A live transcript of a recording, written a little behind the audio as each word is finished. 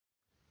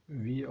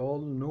We all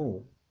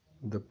know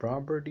the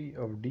property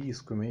of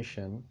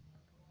de-squamation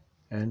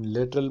and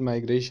lateral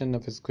migration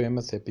of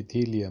squamous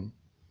epithelium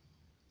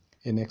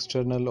in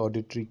external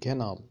auditory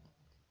canal.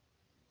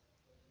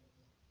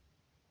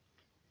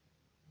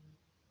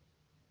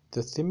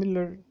 The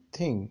similar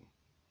thing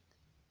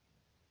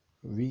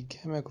we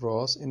came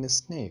across in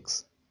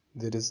snakes.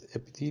 There is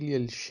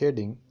epithelial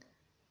shedding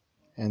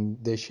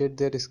and they shed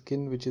their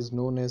skin, which is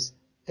known as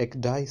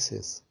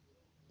ecdysis.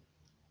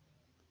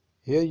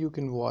 Here you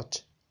can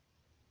watch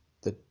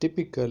the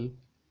typical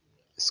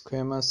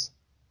squamous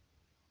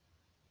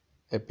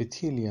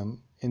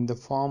epithelium in the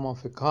form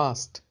of a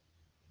cast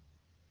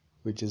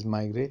which is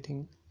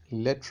migrating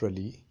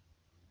laterally.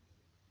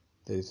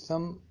 There is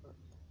some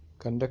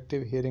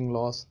conductive hearing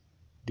loss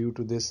due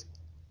to this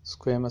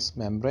squamous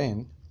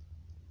membrane.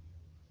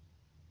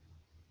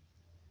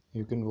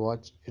 You can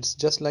watch, it's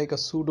just like a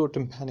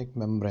pseudo-tympanic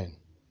membrane,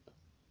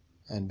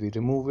 and we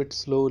remove it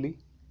slowly,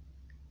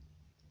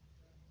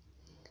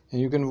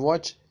 and you can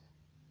watch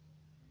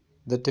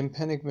the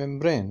tympanic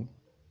membrane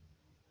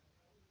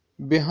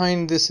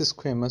behind this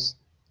squamous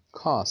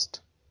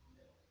cast.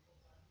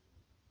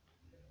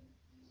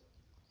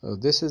 So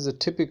this is a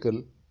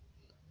typical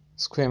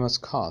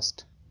squamous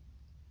cast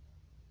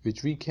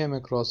which we came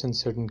across in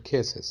certain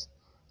cases.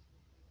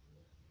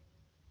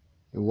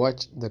 You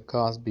watch the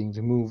cast being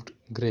removed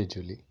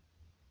gradually.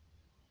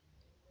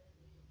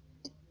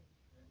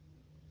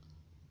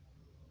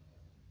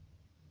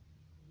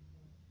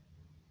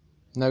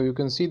 Now you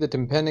can see the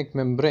tympanic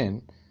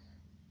membrane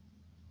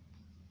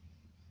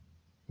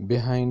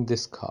behind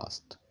this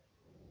cast.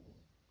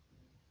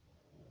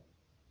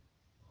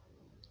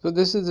 So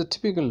this is a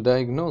typical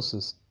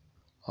diagnosis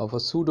of a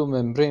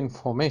pseudomembrane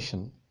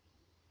formation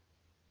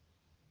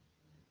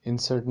in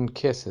certain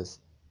cases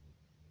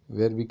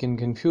where we can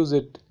confuse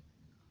it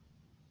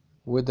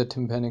with the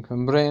tympanic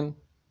membrane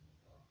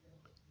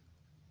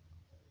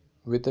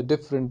with a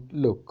different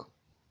look.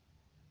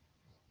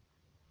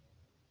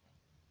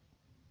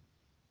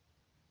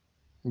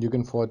 You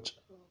can watch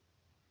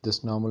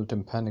this normal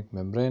tympanic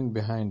membrane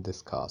behind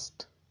this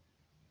cast.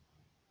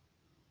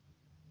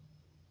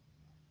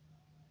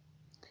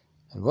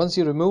 And once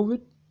you remove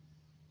it,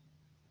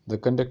 the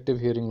conductive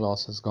hearing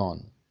loss is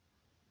gone.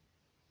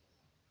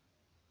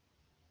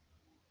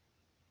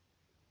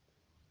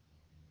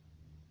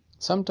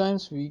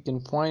 Sometimes we can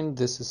find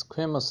this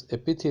squamous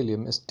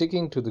epithelium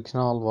sticking to the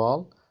canal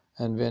wall,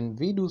 and when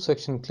we do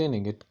section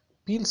cleaning, it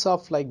peels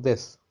off like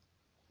this.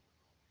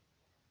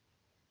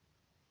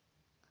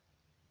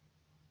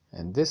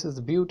 And this is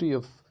the beauty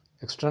of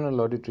external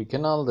auditory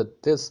canal,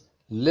 that this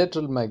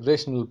lateral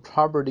migrational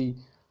property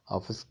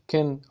of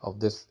skin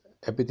of this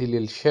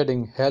epithelial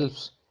shedding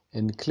helps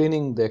in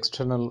cleaning the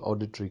external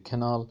auditory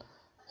canal,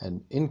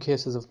 and in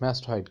cases of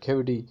mastoid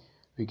cavity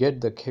we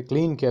get the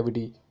clean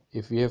cavity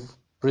if we have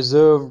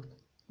preserved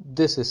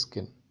this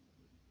skin.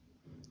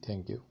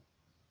 Thank you.